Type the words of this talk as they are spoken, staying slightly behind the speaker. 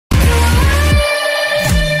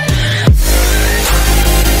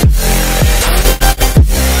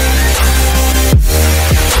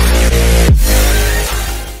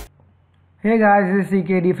Hey guys, this is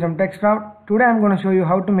CKD from TechSprout. Today I'm going to show you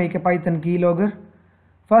how to make a Python keylogger.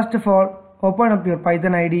 First of all, open up your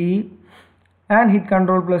Python IDE and hit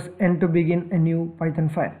Ctrl+N to begin a new Python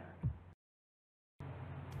file.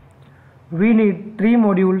 We need three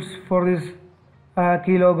modules for this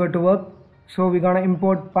keylogger to work. So we're going to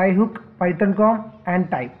import pyHook, pythoncomm and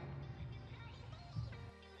type.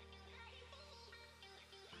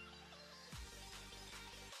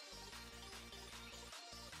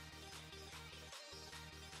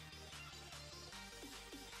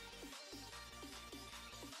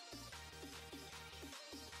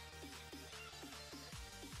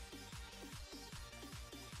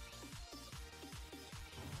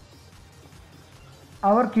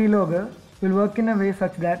 Our keylogger will work in a way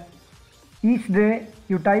such that each day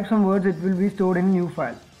you type some words, it will be stored in a new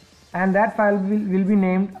file, and that file will be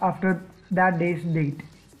named after that day's date.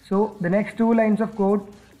 So the next two lines of code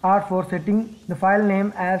are for setting the file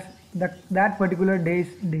name as that particular day's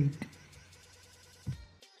date.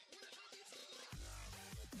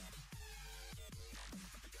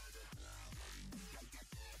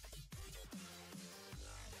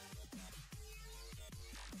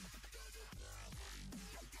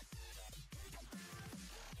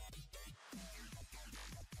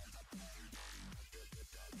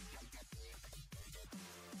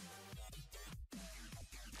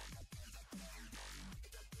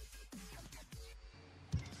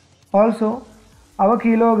 Also, our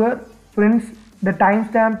keylogger prints the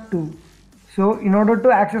timestamp too. So in order to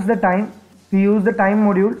access the time, we use the time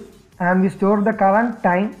module and we store the current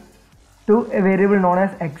time to a variable known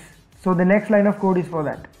as x. So the next line of code is for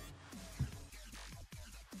that.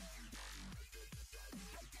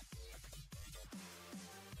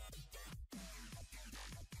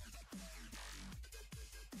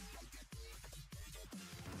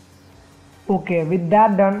 Okay, with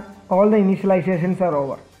that done, all the initializations are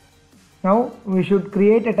over. Now we should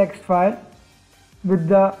create a text file with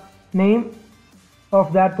the name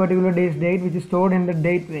of that particular day's date, which is stored in the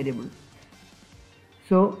date variable.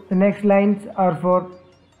 So the next lines are for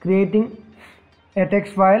creating a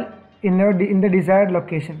text file in the desired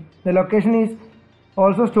location. The location is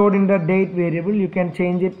also stored in the date variable. You can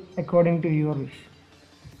change it according to your wish.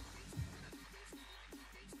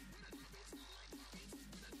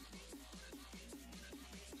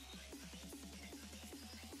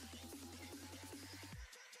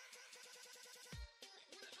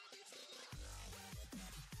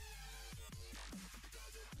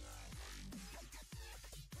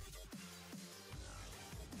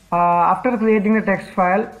 After creating the text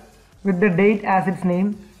file with the date as its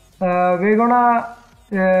name, we're gonna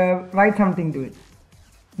write something to it.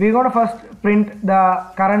 We're gonna first print the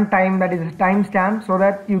current time, that is timestamp, so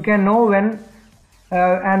that you can know when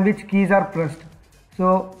and which keys are pressed.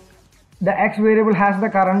 So the x variable has the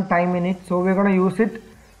current time in it, so we're gonna use it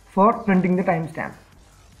for printing the timestamp.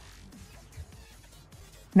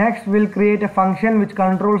 Next, we'll create a function which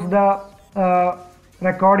controls the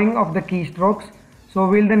recording of the keystrokes. So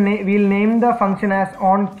we'll name the function as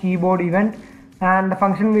onKeyboardEvent, and the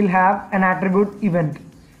function will have an attribute event.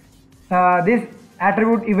 This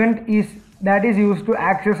attribute event is used to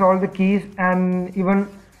access all the keys, and even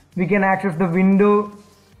we can access the window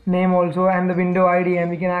name also and the window ID, and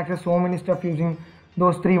we can access so many stuff using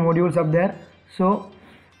those three modules up there. So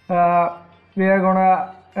we are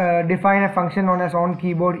gonna define a function known as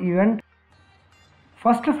onKeyboardEvent.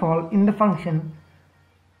 First of all, in the function,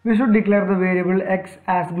 we should declare the variable x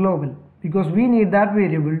as global, because we need that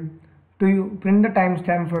variable to print the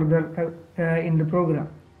timestamp further in the program.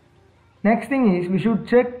 Next thing is, we should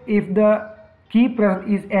check if the key pressed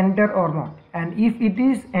is enter or not, and if it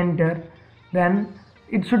is enter, then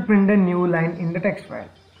it should print a new line in the text file.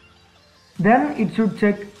 Then it should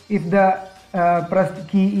check if the pressed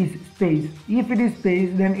key is space. If it is space,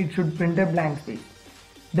 then it should print a blank space.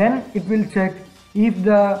 Then it will check if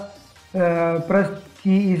the pressed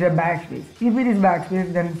key is a backspace. If it is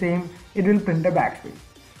backspace, then same, it will print a backspace.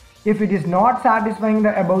 If it is not satisfying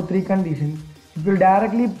the above three conditions, it will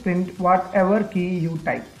directly print whatever key you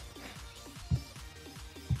type.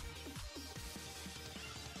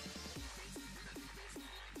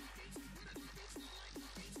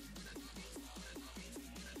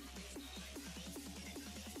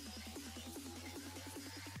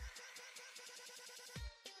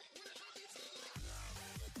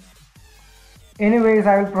 Anyways,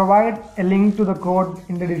 I will provide a link to the code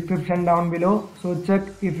in the description down below, so check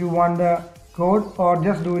if you want the code or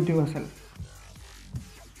just do it yourself.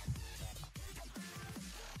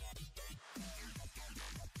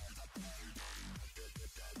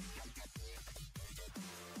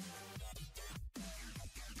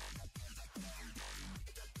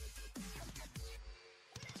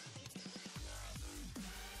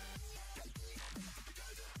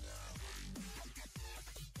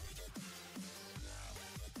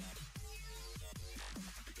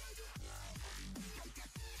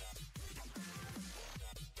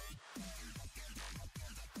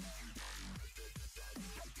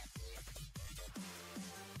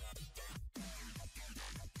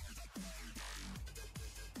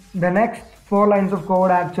 the next 4 lines of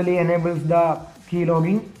code actually enables the key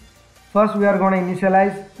logging. First we are going to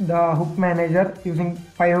initialize the hook manager using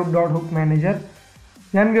pyHook.hook manager.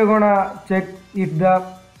 Then we are going to check if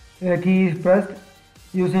the key is pressed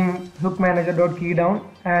using hook manager.keyDown,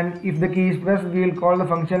 and if the key is pressed we will call the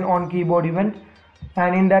function on keyboard event,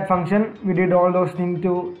 and in that function we did all those things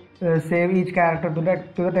to save each character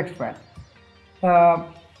to the text file.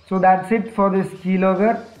 So that's it for this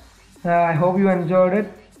keylogger. I hope you enjoyed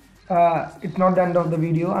it. It's not the end of the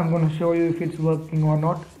video. I'm going to show you if it's working or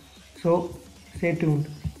not, so stay tuned.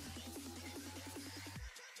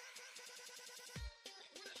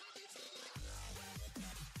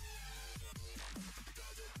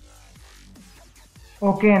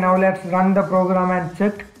 Okay, now let's run the program and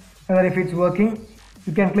check whether if it's working.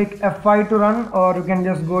 You can click F5 to run, or you can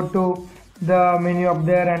just go to the menu up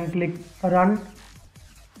there and click run.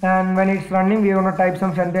 And when it's running, we're going to type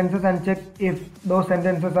some sentences and check if those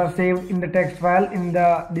sentences are saved in the text file in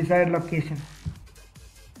the desired location.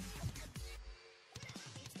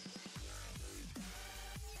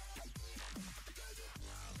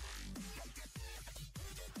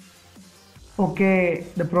 Okay,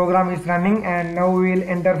 the program is running, and now we will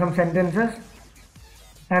enter some sentences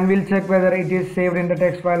and we'll check whether it is saved in the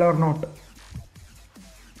text file or not.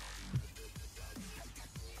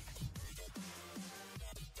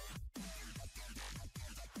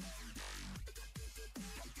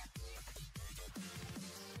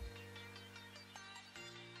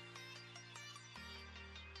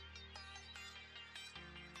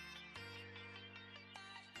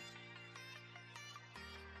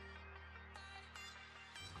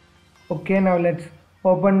 Okay, now let's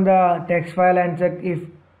open the text file and check if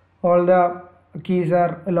all the keys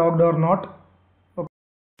are logged or not.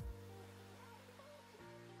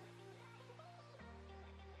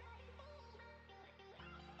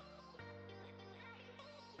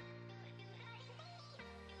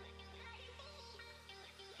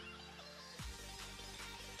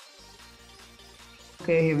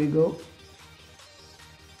 Okay, here we go.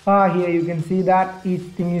 Here you can see that each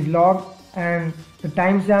thing is logged, and the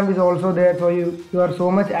timestamp is also there, so you are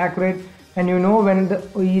so much accurate and you know when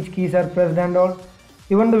each keys are pressed and all.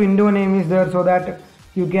 Even the window name is there so that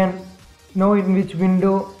you can know in which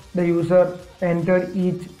window the user entered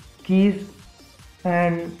each keys.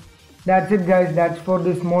 And that's it guys, that's for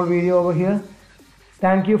this small video over here.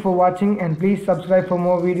 Thank you for watching, and please subscribe for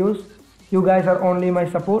more videos. You guys are only my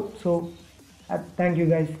support, so thank you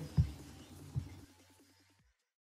guys.